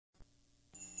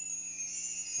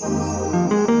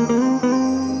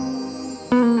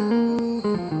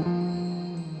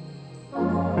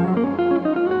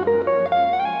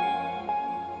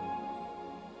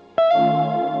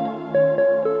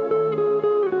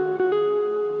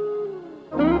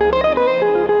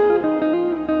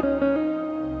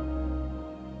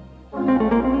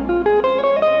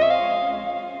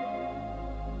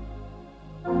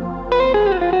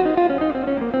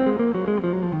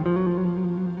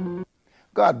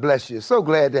God bless you. So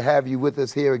glad to have you with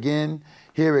us here again,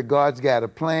 here at God's Got a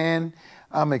Plan.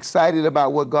 I'm excited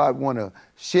about what God want to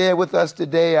share with us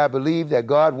today. I believe that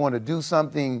God want to do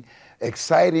something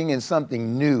exciting and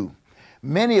something new.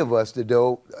 Many of us,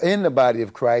 though, in the body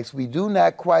of Christ, we do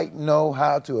not quite know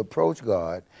how to approach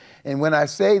God. And when I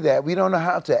say that, we don't know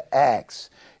how to ask.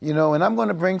 You know, and I'm going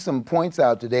to bring some points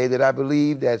out today that I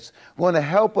believe that's going to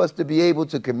help us to be able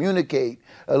to communicate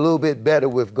a little bit better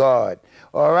with God,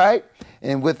 all right?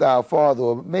 And with our Father,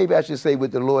 or maybe I should say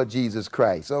with the Lord Jesus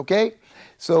Christ, okay?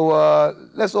 So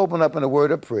let's open up in a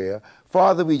word of prayer.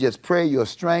 Father, we just pray your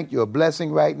strength, your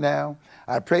blessing right now.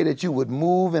 I pray that you would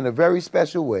move in a very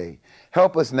special way.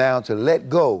 Help us now to let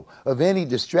go of any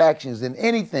distractions and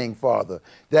anything, Father,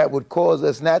 that would cause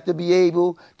us not to be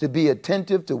able to be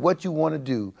attentive to what you want to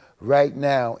do right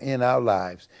now in our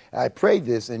lives. I pray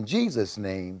this in Jesus'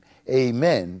 name,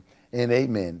 amen and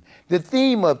amen. The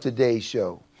theme of today's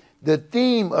show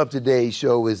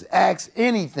is ask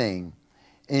anything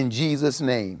in Jesus'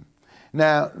 name.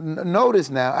 Now, notice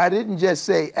now, I didn't just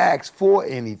say ask for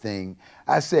anything.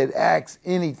 I said ask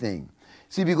anything.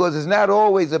 See, because it's not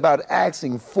always about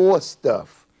asking for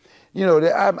stuff. You know,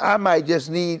 I might just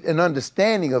need an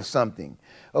understanding of something,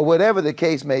 or whatever the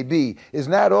case may be. It's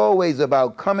not always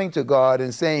about coming to God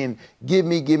and saying, give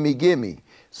me, give me, give me.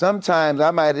 Sometimes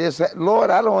I might just say, Lord,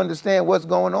 I don't understand what's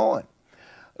going on.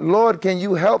 Lord, can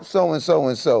you help so and so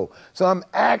and so? So I'm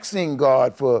asking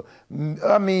God for,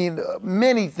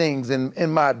 many things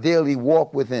in my daily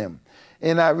walk with him.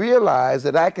 And I realize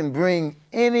that I can bring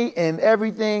any and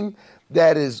everything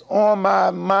that is on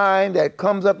my mind, that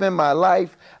comes up in my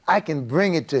life, I can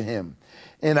bring it to him.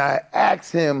 And I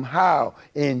ask him how?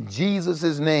 In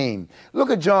Jesus' name. Look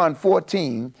at John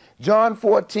 14. John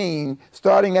 14,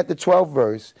 starting at the 12th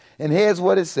verse. And here's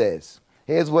what it says.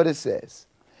 Here's what it says.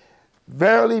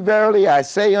 Verily, verily, I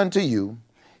say unto you,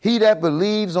 he that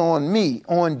believes on me,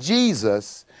 on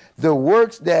Jesus, the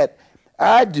works that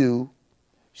I do,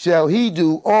 shall he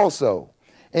do also.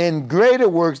 And greater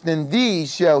works than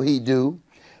these shall he do,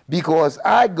 because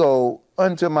I go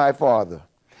unto my Father.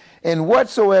 And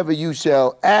whatsoever you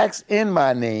shall ask in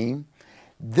my name,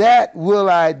 that will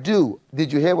I do.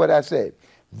 Did you hear what I said?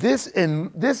 This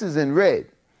is in red,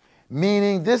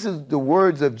 meaning this is the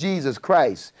words of Jesus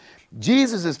Christ.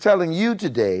 Jesus is telling you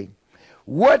today,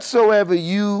 whatsoever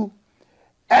you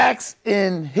ask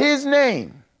in his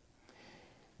name,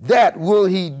 that will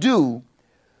he do,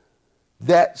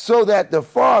 that so that the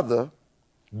Father,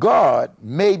 God,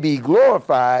 may be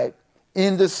glorified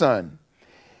in the Son.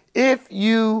 If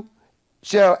you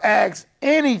shall ask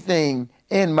anything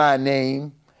in my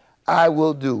name, I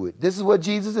will do it. This is what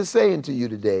Jesus is saying to you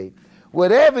today.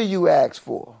 Whatever you ask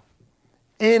for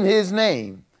in his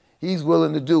name, he's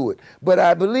willing to do it. But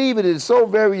I believe it is so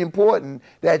very important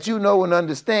that you know and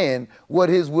understand what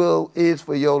his will is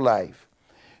for your life.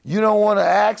 You don't want to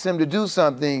ask him to do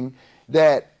something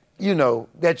that you know,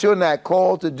 that you're not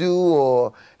called to do,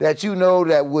 or that you know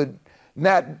that would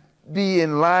not be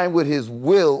in line with his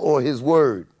will or his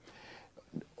word.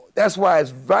 That's why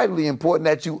it's vitally important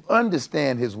that you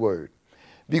understand his word.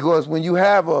 Because when you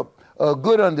have a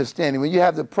good understanding, when you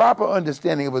have the proper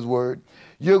understanding of his word,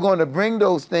 you're going to bring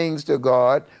those things to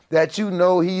God that you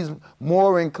know he's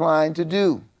more inclined to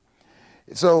do.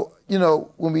 So, you know,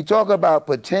 when we talk about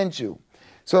potential,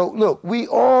 so look, we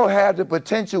all have the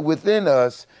potential within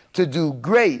us to do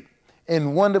great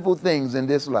and wonderful things in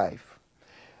this life.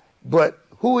 But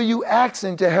who are you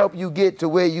asking to help you get to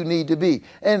where you need to be?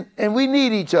 And we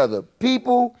need each other.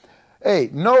 People, hey,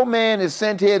 no man is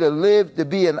sent here to live to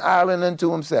be an island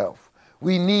unto himself.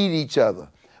 We need each other.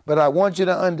 But I want you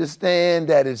to understand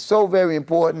that it's so very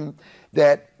important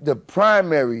that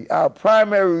our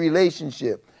primary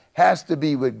relationship has to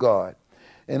be with God.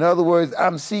 In other words,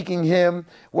 I'm seeking him.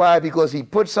 Why? Because he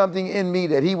put something in me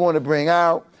that he want to bring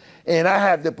out. And I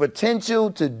have the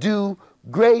potential to do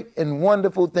great and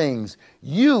wonderful things.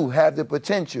 You have the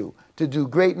potential to do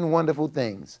great and wonderful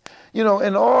things. You know,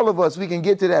 and all of us, we can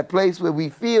get to that place where we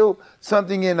feel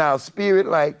something in our spirit,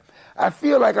 like, I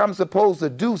feel like I'm supposed to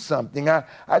do something. I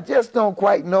just don't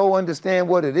quite understand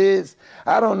what it is.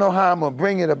 I don't know how I'm going to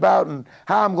bring it about and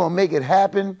how I'm going to make it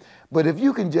happen. But if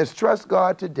you can just trust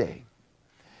God today,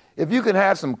 if you can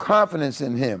have some confidence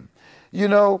in him, you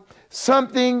know,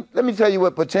 something, let me tell you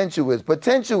what potential is.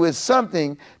 Potential is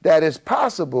something that is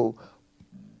possible,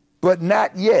 but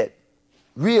not yet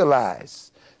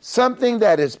realized. Something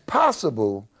that is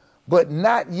possible, but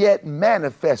not yet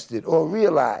manifested or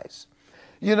realized.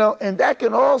 You know, and that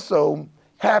can also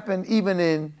happen even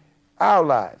in our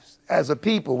lives as a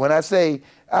people. When I say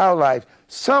our life,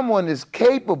 someone is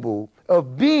capable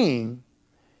of being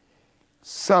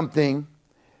something,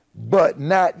 but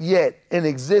not yet in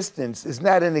existence. It's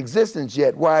not in existence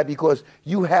yet. Why? Because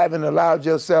you haven't allowed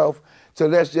yourself to,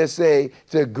 let's just say,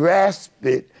 to grasp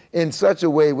it in such a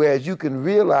way whereas you can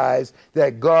realize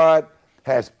that God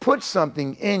has put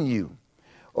something in you.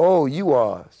 Oh, you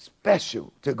are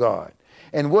special to God.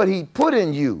 And what he put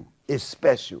in you is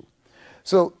special.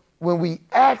 So when we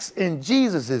ask in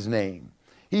Jesus' name,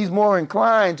 he's more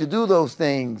inclined to do those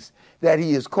things that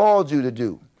he has called you to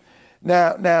do.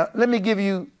 Now, let me give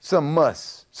you some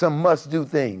must-do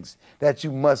things that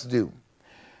you must do.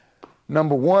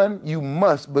 Number one, you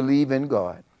must believe in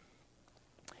God.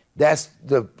 That's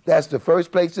the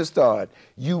first place to start.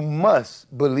 You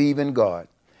must believe in God.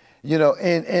 You know,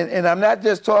 and I'm not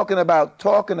just talking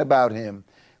about him,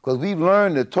 because we've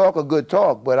learned to talk a good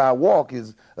talk, but our walk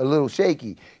is a little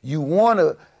shaky. You want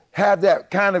to have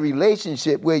that kind of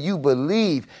relationship where you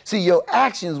believe. See, your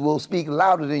actions will speak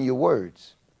louder than your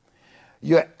words.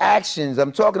 Your actions,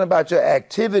 I'm talking about your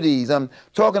activities. I'm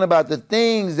talking about the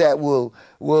things that will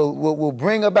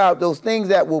bring about those things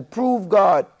that will prove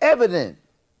God evident,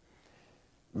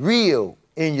 real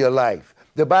in your life.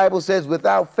 The Bible says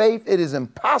without faith, it is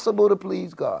impossible to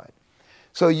please God.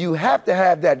 So you have to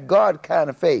have that God kind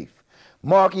of faith.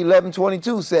 Mark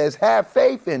 11:22 says, have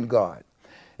faith in God.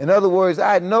 In other words,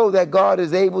 I know that God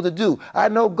is able to do. I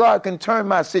know God can turn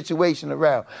my situation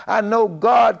around. I know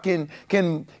God can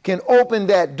open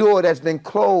that door that's been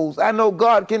closed. I know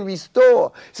God can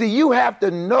restore. See, you have to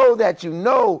know that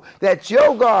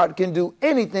your God can do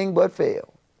anything but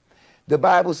fail. The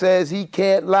Bible says he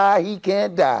can't lie, he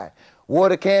can't die.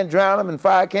 Water can't drown him and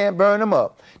fire can't burn him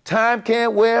up. Time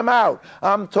can't wear him out.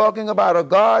 I'm talking about a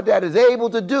God that is able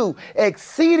to do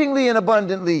exceedingly and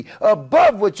abundantly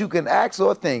above what you can ask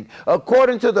or think.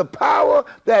 According to the power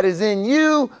that is in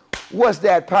you, what's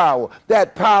that power?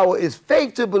 That power is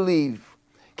faith to believe.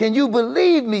 Can you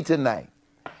believe me tonight?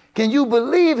 Can you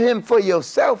believe him for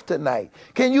yourself tonight?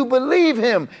 Can you believe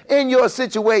him in your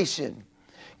situation?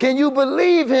 Can you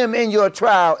believe him in your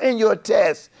trial, in your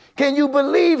test? Can you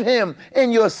believe him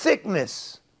in your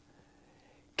sickness?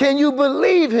 Can you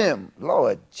believe him,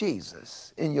 Lord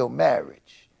Jesus, in your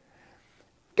marriage?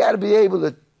 Got to be able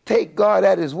to take God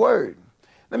at his word.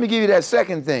 Let me give you that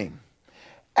second thing.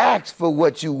 Ask for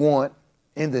what you want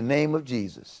in the name of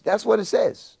Jesus. That's what it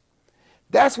says.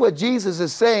 That's what Jesus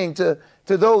is saying to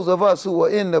those of us who are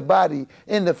in the body,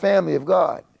 in the family of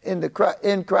God,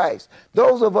 in Christ.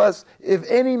 Those of us, if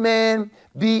any man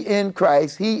be in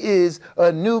Christ, he is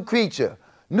a new creature,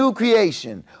 new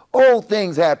creation. Old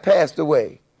things have passed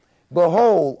away.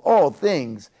 Behold, all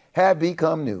things have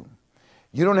become new.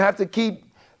 You don't have to keep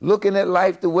looking at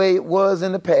life the way it was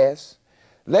in the past.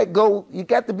 Let go. You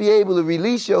got to be able to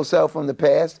release yourself from the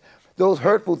past, those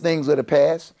hurtful things of the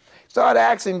past. Start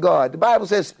asking God. The Bible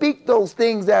says, speak those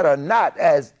things that are not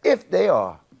as if they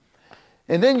are.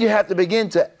 And then you have to begin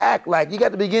to act like, you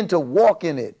got to begin to walk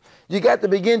in it. You got to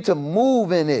begin to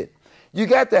move in it. You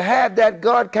got to have that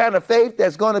God kind of faith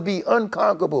that's going to be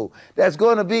unconquerable. That's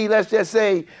going to be, let's just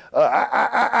say,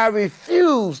 I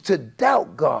refuse to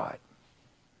doubt God.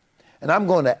 And I'm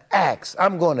going to ask.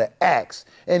 I'm going to ask.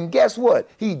 And guess what?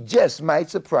 He just might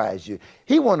surprise you.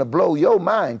 He want to blow your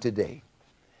mind today.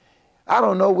 I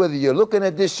don't know whether you're looking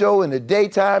at this show in the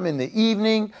daytime, in the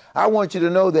evening. I want you to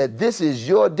know that this is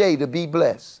your day to be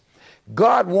blessed.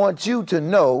 God wants you to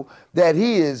know that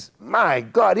he is, my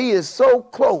God, he is so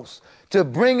close to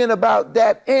bringing about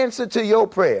that answer to your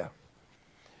prayer.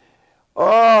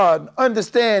 Oh,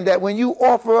 understand that when you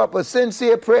offer up a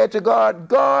sincere prayer to God,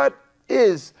 God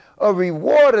is a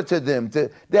rewarder to them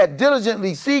that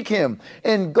diligently seek him.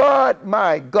 And God,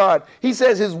 my God, he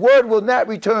says his word will not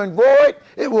return void.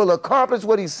 It will accomplish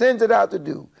what he sends it out to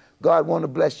do. God want to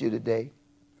bless you today.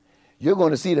 You're going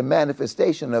to see the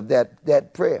manifestation of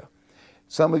that prayer.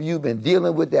 Some of you have been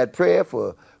dealing with that prayer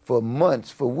for months,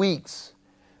 for weeks.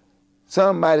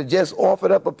 Some might have just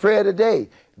offered up a prayer today.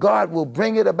 God will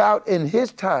bring it about in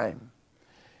his time.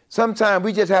 Sometimes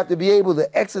we just have to be able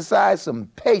to exercise some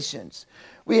patience.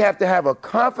 We have to have a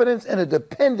confidence and a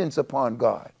dependence upon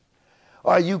God.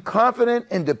 Are you confident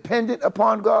and dependent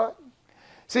upon God?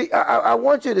 See, I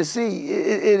want you to see,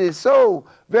 it is so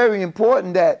very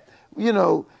important that, you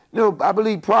know, You know, I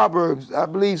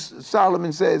believe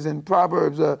Solomon says in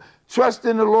Proverbs, trust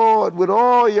in the Lord with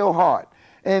all your heart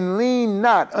and lean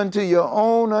not unto your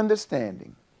own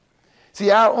understanding. See,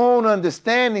 our own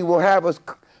understanding will have us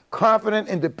confident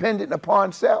and dependent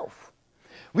upon self.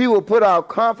 We will put our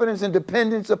confidence and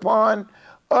dependence upon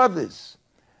others.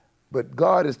 But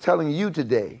God is telling you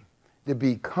today to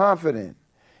be confident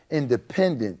and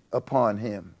dependent upon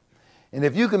him. And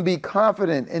if you can be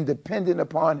confident and dependent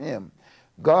upon him,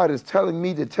 God is telling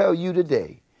me to tell you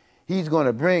today, he's going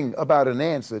to bring about an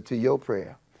answer to your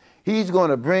prayer. He's going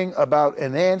to bring about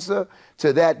an answer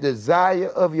to that desire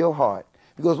of your heart.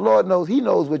 Because Lord knows, he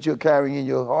knows what you're carrying in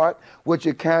your heart, what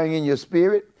you're carrying in your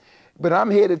spirit. But I'm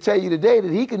here to tell you today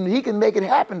that he can make it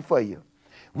happen for you.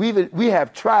 We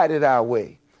have tried it our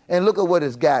way. And look at what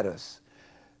it's got us.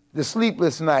 The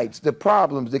sleepless nights, the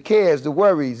problems, the cares, the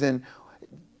worries. And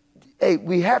hey,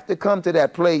 we have to come to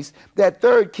that place. That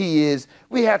third key is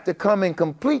we have to come in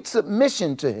complete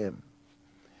submission to him.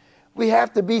 We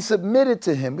have to be submitted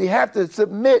to him. We have to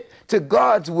submit to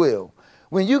God's will.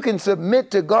 When you can submit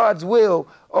to God's will,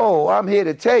 oh, I'm here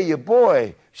to tell you,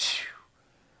 boy,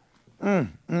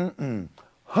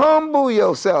 humble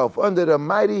yourself under the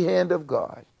mighty hand of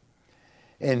God.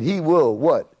 And he will,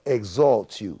 what?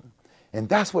 Exalt you. And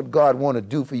that's what God wants to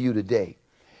do for you today.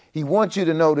 He wants you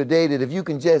to know today that if you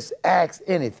can just ask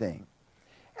anything,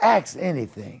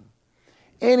 anything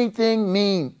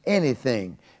mean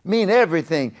anything, mean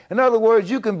everything. In other words,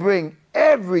 you can bring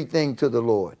everything to the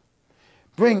Lord.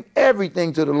 Bring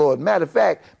everything to the Lord. Matter of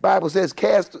fact, Bible says,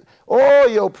 cast all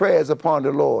your prayers upon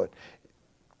the Lord.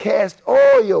 Cast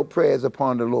all your prayers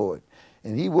upon the Lord,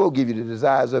 and he will give you the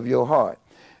desires of your heart.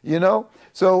 You know?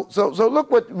 So look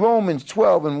what Romans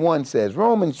 12:1 says.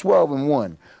 Romans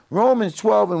 12:1. Romans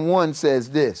 12:1 says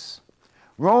this.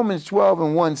 Romans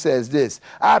 12:1 says this.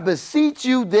 I beseech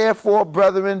you, therefore,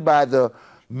 brethren, by the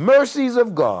mercies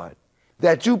of God,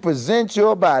 that you present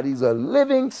your bodies a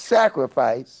living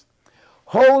sacrifice,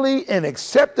 holy and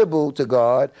acceptable to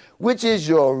God, which is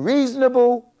your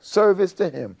reasonable service to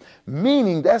him.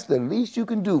 Meaning that's the least you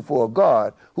can do for a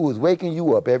God who is waking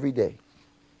you up every day.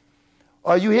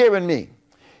 Are you hearing me?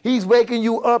 He's waking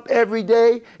you up every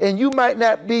day, and you might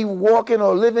not be walking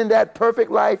or living that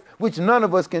perfect life, which none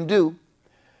of us can do.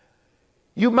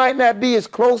 You might not be as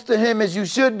close to him as you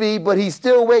should be, but he's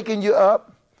still waking you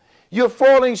up. You're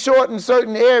falling short in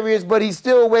certain areas, but he's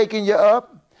still waking you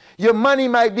up. Your money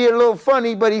might be a little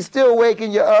funny, but he's still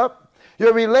waking you up.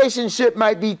 Your relationship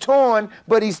might be torn,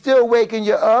 but he's still waking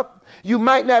you up. You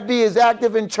might not be as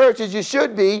active in church as you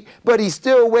should be, but he's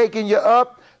still waking you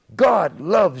up. God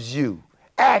loves you.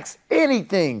 Ask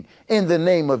anything in the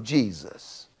name of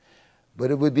Jesus.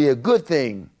 But it would be a good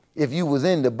thing if you was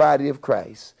in the body of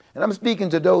Christ. And I'm speaking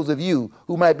to those of you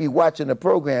who might be watching the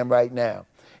program right now,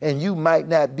 and you might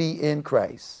not be in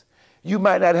Christ. You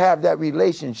might not have that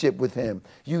relationship with him.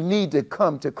 You need to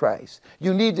come to Christ.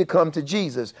 You need to come to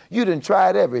Jesus. You done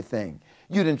tried everything.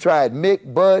 You done tried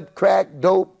Mick, Bud, crack,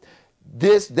 dope,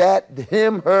 this, that,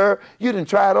 him, her. You done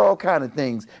tried all kind of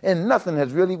things, and nothing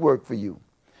has really worked for you.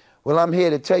 Well, I'm here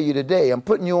to tell you today, I'm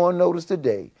putting you on notice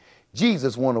today.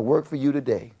 Jesus want to work for you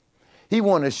today. He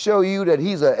want to show you that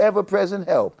he's an ever-present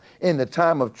help in the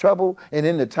time of trouble and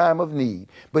in the time of need.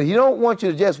 But he don't want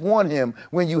you to just want him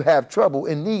when you have trouble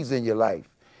and needs in your life.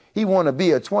 He want to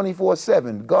be a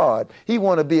 24/7 God. He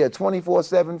want to be a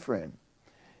 24/7 friend.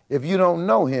 If you don't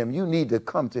know him, you need to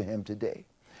come to him today.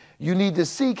 You need to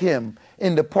seek him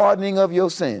in the pardoning of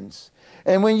your sins.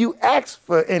 And when you ask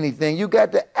for anything, you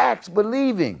got to ask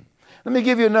believing. Let me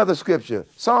give you another scripture.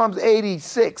 Psalms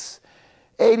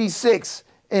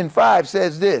 86:5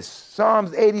 says this.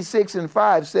 Psalms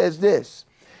 86:5 says this.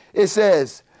 It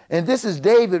says, and this is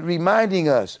David reminding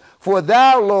us, for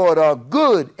thou, Lord, art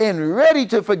good and ready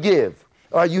to forgive.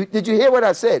 Did you hear what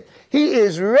I said? He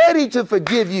is ready to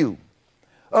forgive you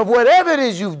of whatever it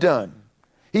is you've done.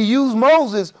 He used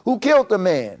Moses, who killed a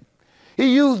man.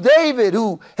 He used David,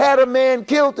 who had a man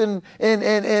killed and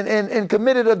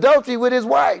committed adultery with his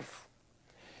wife.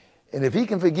 And if he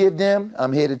can forgive them,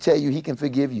 I'm here to tell you he can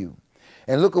forgive you.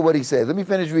 And look at what he says. Let me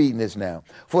finish reading this now.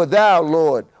 For thou,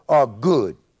 Lord, art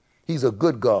good. He's a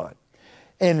good God.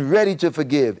 And ready to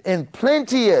forgive. And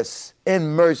plenteous in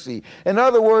mercy. In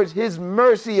other words, his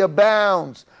mercy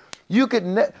abounds. You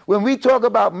could, when we talk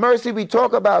about mercy, we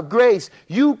talk about grace.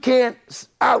 You can't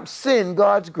out-sin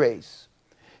God's grace.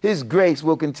 His grace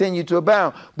will continue to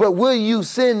abound. But will you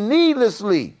sin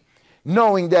needlessly,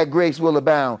 knowing that grace will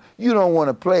abound? You don't want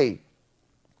to play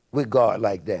with God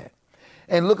like that.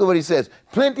 And look at what he says.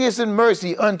 Plenteous in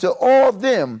mercy unto all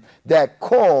them that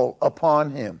call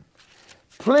upon him.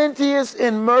 plenteous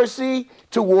in mercy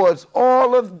towards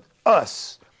all of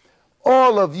us,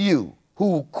 all of you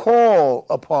who call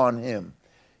upon him.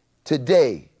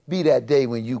 Today be that day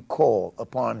when you call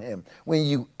upon him, when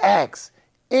you ask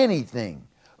anything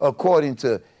according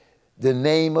to the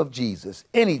name of Jesus,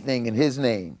 anything in his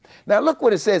name. Now look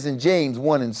what it says in James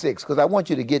 1:6, because I want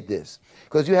you to get this,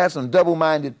 because you have some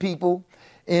double-minded people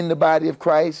in the body of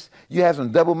Christ. You have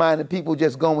some double-minded people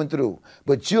just going through,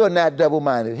 but you're not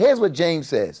double-minded. Here's what James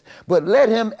says: but let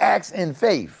him act in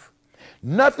faith,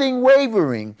 nothing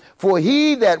wavering, for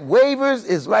he that wavers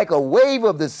is like a wave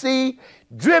of the sea,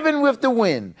 driven with the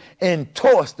wind and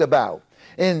tossed about.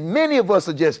 And many of us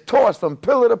are just tossed from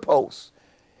pillar to post,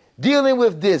 dealing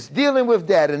with this, dealing with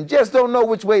that, and just don't know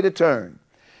which way to turn.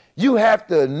 You have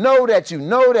to know that you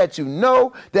know that you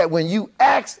know that when you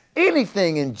ask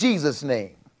anything in Jesus'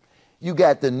 name, you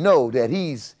got to know that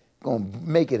he's going to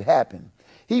make it happen.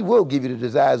 He will give you the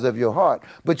desires of your heart,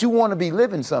 but you want to be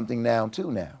living something now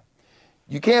too now.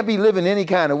 You can't be living any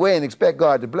kind of way and expect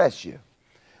God to bless you.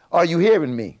 Are you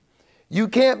hearing me? You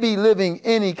can't be living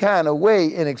any kind of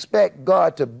way and expect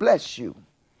God to bless you.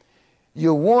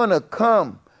 You want to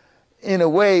come in a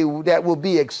way that will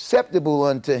be acceptable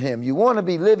unto him. You want to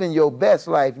be living your best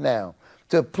life now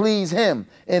to please him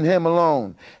and him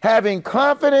alone. Having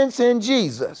confidence in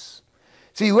Jesus.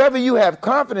 See, whoever you have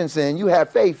confidence in, you have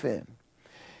faith in.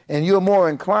 And you're more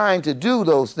inclined to do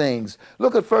those things.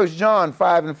 Look at 1 John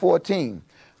 5:14.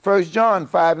 1 John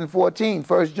 5:14.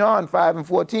 1 John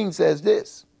 5:14 says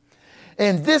this: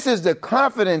 and this is the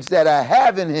confidence that I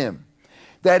have in him,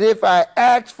 that if I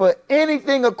ask for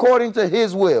anything according to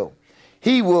his will,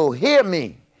 he will hear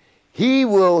me. He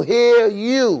will hear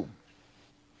you.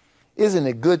 Isn't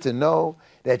it good to know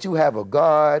that you have a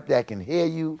God that can hear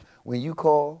you when you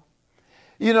call?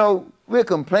 You know, we're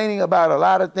complaining about a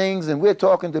lot of things, and we're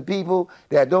talking to people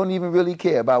that don't even really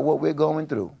care about what we're going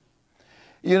through.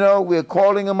 You know, we're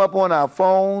calling them up on our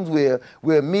phones.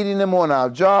 We're meeting them on our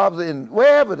jobs and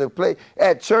wherever the place,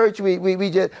 at church.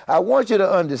 I want you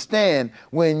to understand,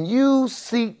 when you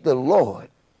seek the Lord,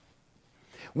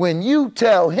 when you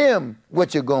tell him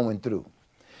what you're going through.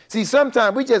 See,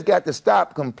 sometimes we just got to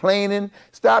stop complaining,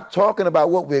 stop talking about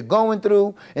what we're going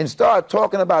through, and start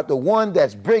talking about the one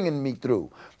that's bringing me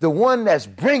through, the one that's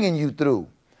bringing you through.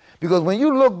 Because when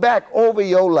you look back over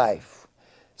your life,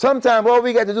 sometimes all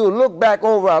we got to do is look back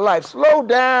over our life. Slow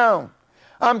down.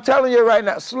 I'm telling you right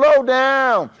now, slow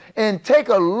down and take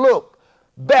a look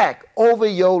back over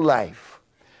your life.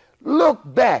 Look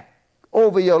back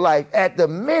over your life at the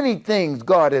many things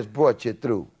God has brought you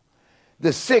through.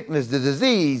 The sickness, the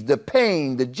disease, the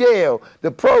pain, the jail,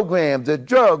 the programs, the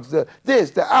drugs, the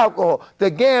this, the alcohol, the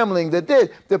gambling, the this,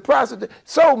 the prostitution.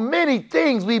 So many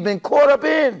things we've been caught up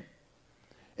in.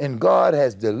 And God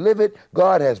has delivered.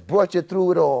 God has brought you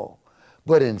through it all.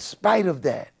 But in spite of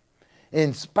that,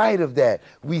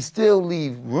 we still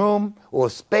leave room or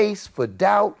space for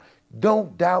doubt.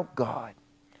 Don't doubt God.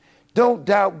 Don't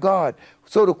doubt God.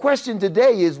 So the question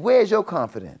today is, where's your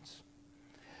confidence?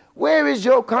 Where is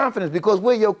your confidence? Because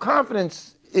where your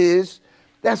confidence is,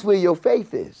 that's where your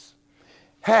faith is.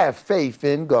 Have faith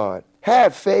in God.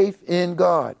 Have faith in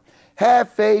God.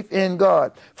 Have faith in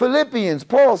God. Philippians,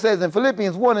 Paul says in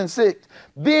Philippians 1:6,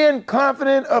 being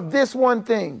confident of this one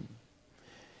thing,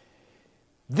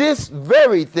 this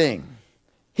very thing,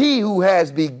 he who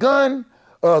has begun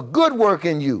a good work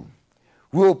in you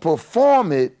will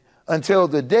perform it until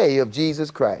the day of Jesus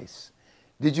Christ.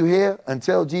 Did you hear?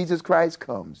 Until Jesus Christ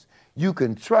comes, you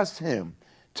can trust him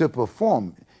to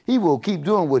perform. He will keep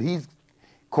doing what he's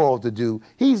called to do.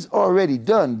 He's already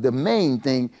done the main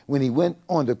thing when he went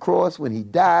on the cross, when he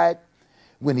died,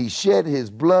 when he shed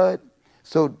his blood.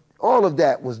 So all of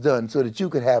that was done so that you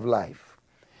could have life.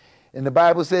 And the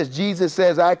Bible says, Jesus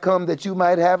says, I come that you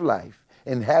might have life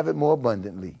and have it more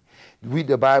abundantly.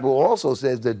 The Bible also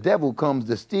says the devil comes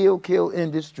to steal, kill,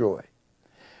 and destroy.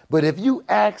 But if you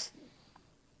ask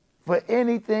for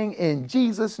anything in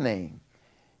Jesus' name,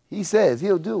 he says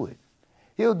he'll do it.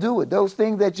 He'll do it. Those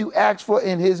things that you ask for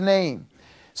in his name.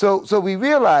 So we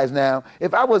realize now,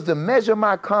 if I was to measure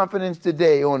my confidence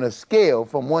today on a scale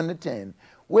from 1 to 10,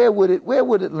 where would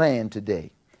it land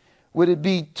today? Would it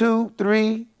be 2,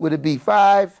 3? Would it be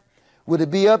 5? Would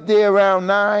it be up there around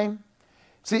 9?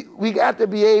 See, we got to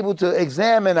be able to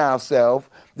examine ourselves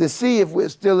to see if we're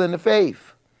still in the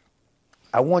faith.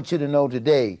 I want you to know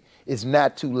today, it's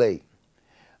not too late.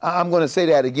 I'm going to say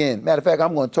that again. Matter of fact,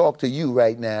 I'm going to talk to you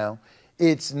right now.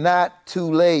 It's not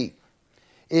too late.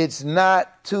 It's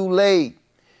not too late.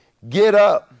 Get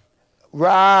up.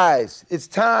 Rise. It's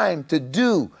time to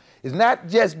do. It's not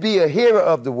just be a hearer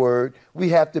of the word. We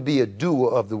have to be a doer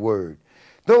of the word.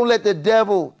 Don't let the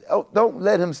devil, don't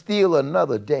let him steal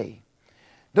another day.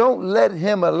 Don't let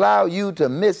him allow you to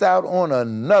miss out on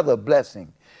another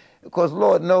blessing. Because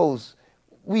Lord knows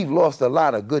we've lost a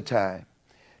lot of good time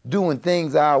doing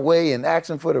things our way and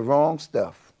asking for the wrong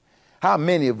stuff. How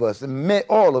many of us,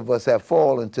 all of us have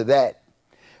fallen to that.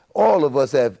 All of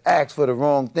us have asked for the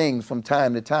wrong things from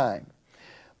time to time.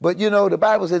 But you know, the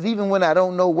Bible says, even when I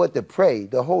don't know what to pray,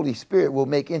 the Holy Spirit will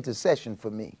make intercession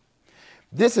for me.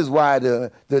 This is why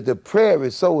the prayer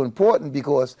is so important,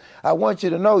 because I want you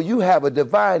to know you have a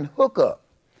divine hookup.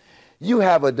 You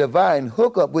have a divine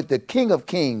hookup with the King of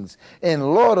Kings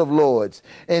and Lord of Lords.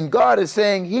 And God is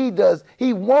saying He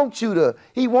wants you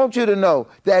to know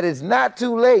that it's not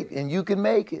too late and you can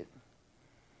make it.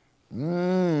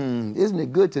 Isn't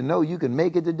it good to know you can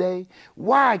make it today?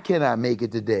 Why can I make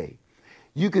it today?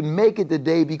 You can make it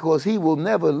today because He will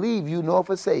never leave you nor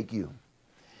forsake you.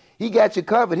 He got you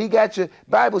covered. He got your,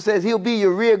 Bible says He'll be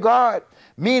your rear guard,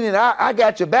 meaning I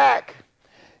got your back.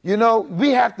 You know, we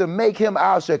have to make Him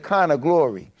our Shekinah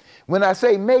glory. When I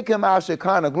say make Him our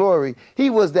Shekinah glory, He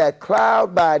was that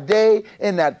cloud by day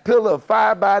and that pillar of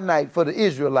fire by night for the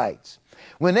Israelites.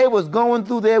 When they was going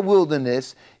through their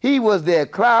wilderness, He was their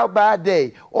cloud by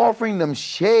day, offering them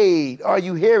shade. Are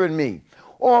you hearing me?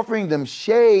 Offering them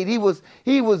shade. He was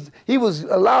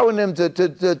allowing them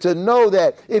to know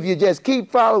that if you just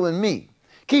keep following me,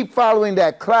 keep following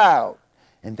that cloud.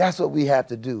 And that's what we have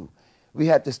to do. We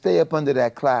have to stay up under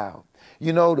that cloud.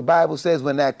 You know, the Bible says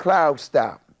when that cloud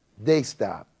stops, they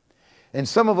stop. And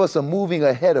some of us are moving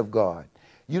ahead of God.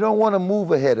 You don't want to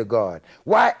move ahead of God.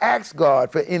 Why ask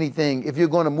God for anything if you're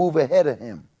going to move ahead of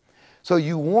Him? So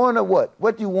you want to what?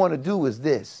 What you want to do is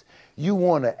this. You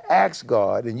want to ask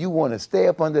God and you want to stay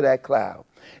up under that cloud.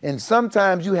 And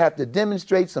sometimes you have to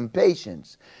demonstrate some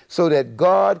patience so that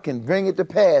God can bring it to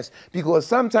pass. Because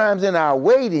sometimes in our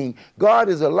waiting, God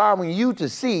is allowing you to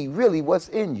see really what's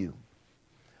in you.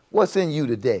 What's in you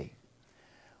today?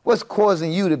 What's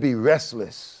causing you to be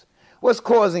restless? What's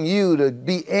causing you to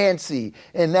be antsy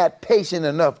and not patient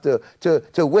enough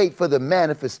to wait for the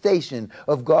manifestation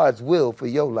of God's will for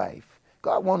your life?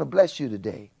 God wants to bless you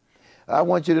today. I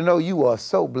want you to know you are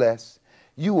so blessed.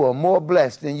 You are more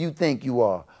blessed than you think you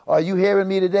are. Are you hearing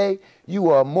me today? You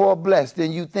are more blessed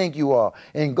than you think you are.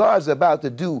 And God's about to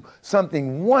do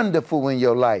something wonderful in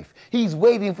your life. He's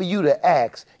waiting for you to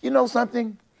ask. You know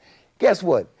something? Guess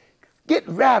what? Get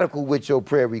radical with your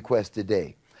prayer request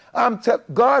today.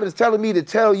 God is telling me to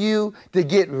tell you to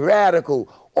get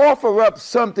radical. Offer up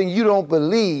something you don't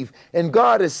believe. And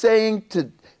God is saying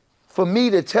for me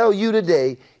to tell you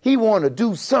today, He wants to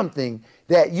do something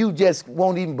that you just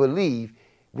won't even believe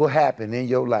will happen in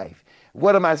your life.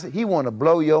 What am I saying? He wants to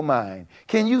blow your mind.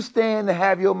 Can you stand to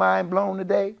have your mind blown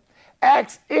today?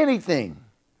 Ask anything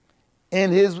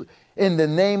in the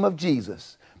name of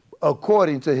Jesus,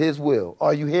 according to His will.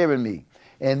 Are you hearing me?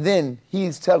 And then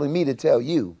He's telling me to tell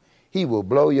you, He will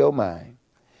blow your mind.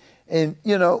 And,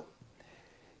 you know,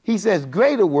 He says,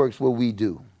 greater works will we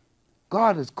do.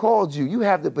 God has called you. You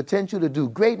have the potential to do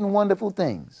great and wonderful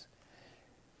things.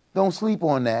 Don't sleep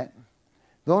on that.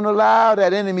 Don't allow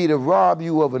that enemy to rob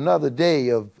you of another day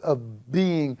of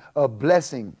being a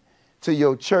blessing to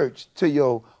your church, to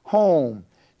your home,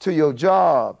 to your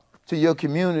job, to your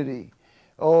community.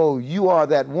 Oh, you are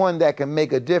that one that can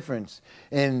make a difference.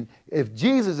 And if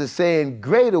Jesus is saying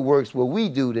greater works will we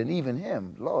do than even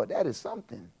Him, Lord, that is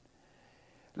something.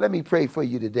 Let me pray for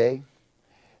you today.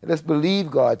 Let's believe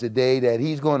God today that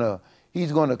He's going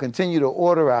to continue to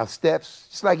order our steps,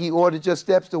 just like He ordered your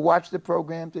steps to watch the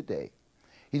program today.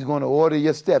 He's going to order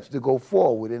your steps to go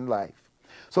forward in life.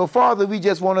 So, Father, we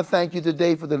just want to thank You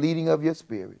today for the leading of Your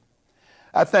Spirit.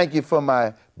 I thank You for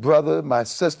my brother, my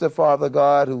sister, Father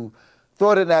God, who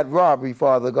thought in that robbery,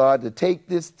 Father God, to take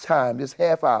this time, this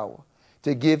half hour,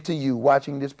 to give to You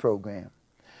watching this program.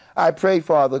 I pray,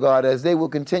 Father God, as they will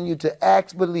continue to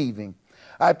act believing,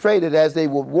 I pray that as they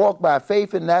will walk by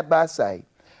faith and not by sight,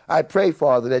 I pray,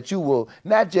 Father, that You will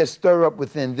not just stir up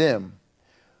within them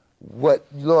what,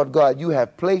 Lord God, You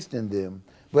have placed in them,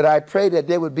 but I pray that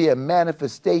there would be a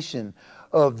manifestation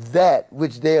of that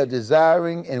which they are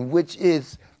desiring and which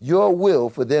is Your will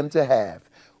for them to have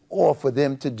or for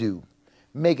them to do.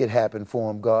 Make it happen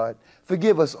for them, God.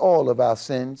 Forgive us all of our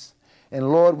sins.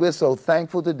 And Lord, we're so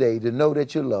thankful today to know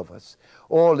that You love us.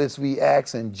 All this we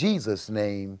ask in Jesus'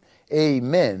 name.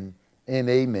 Amen and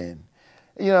amen.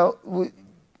 You know,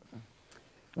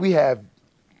 we have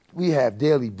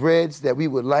daily breads that we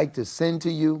would like to send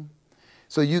to you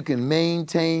so you can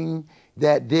maintain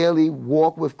that daily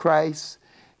walk with Christ.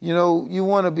 You know, you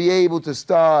want to be able to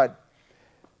start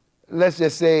let's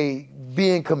just say,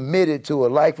 being committed to a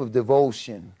life of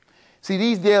devotion. See,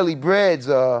 these daily breads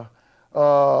are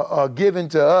given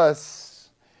to us,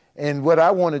 and what I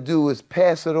want to do is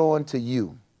pass it on to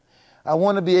you. I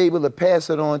want to be able to pass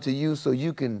it on to you so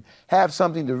you can have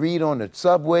something to read on the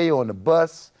subway or on the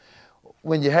bus,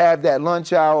 when you have that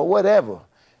lunch hour, whatever,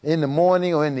 in the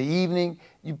morning or in the evening.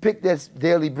 You pick that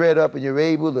daily bread up and you're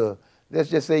able to, let's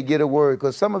just say, get a word.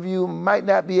 Because some of you might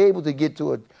not be able to get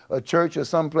to a church or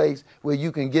someplace where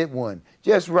you can get one.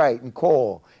 Just write and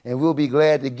call, and we'll be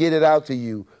glad to get it out to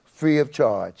you free of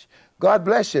charge. God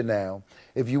bless you now.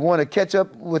 If you want to catch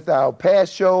up with our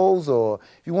past shows, or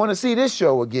if you want to see this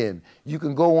show again, you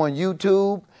can go on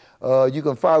YouTube. You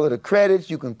can follow the credits.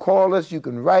 You can call us. You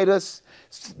can write us.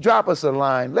 Drop us a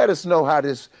line. Let us know how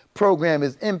this program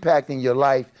is impacting your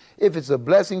life. If it's a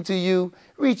blessing to you,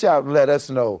 reach out and let us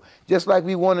know. Just like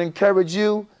we want to encourage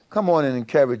you, come on and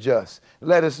encourage us.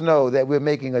 Let us know that we're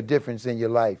making a difference in your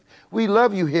life. We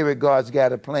love you here at God's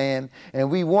Got a Plan,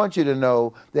 and we want you to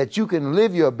know that you can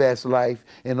live your best life,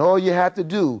 and all you have to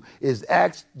do is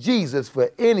ask Jesus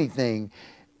for anything,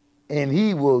 and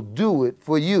he will do it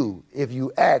for you if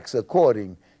you act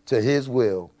according to his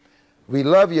will. We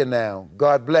love you now.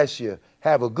 God bless you.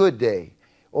 Have a good day.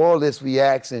 All this we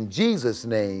ask in Jesus'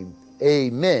 name.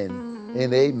 Amen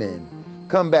and amen.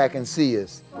 Come back and see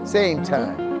us. Same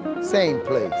time, same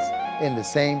place, in the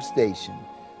same station.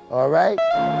 All right?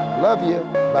 Love you.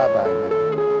 Bye-bye now.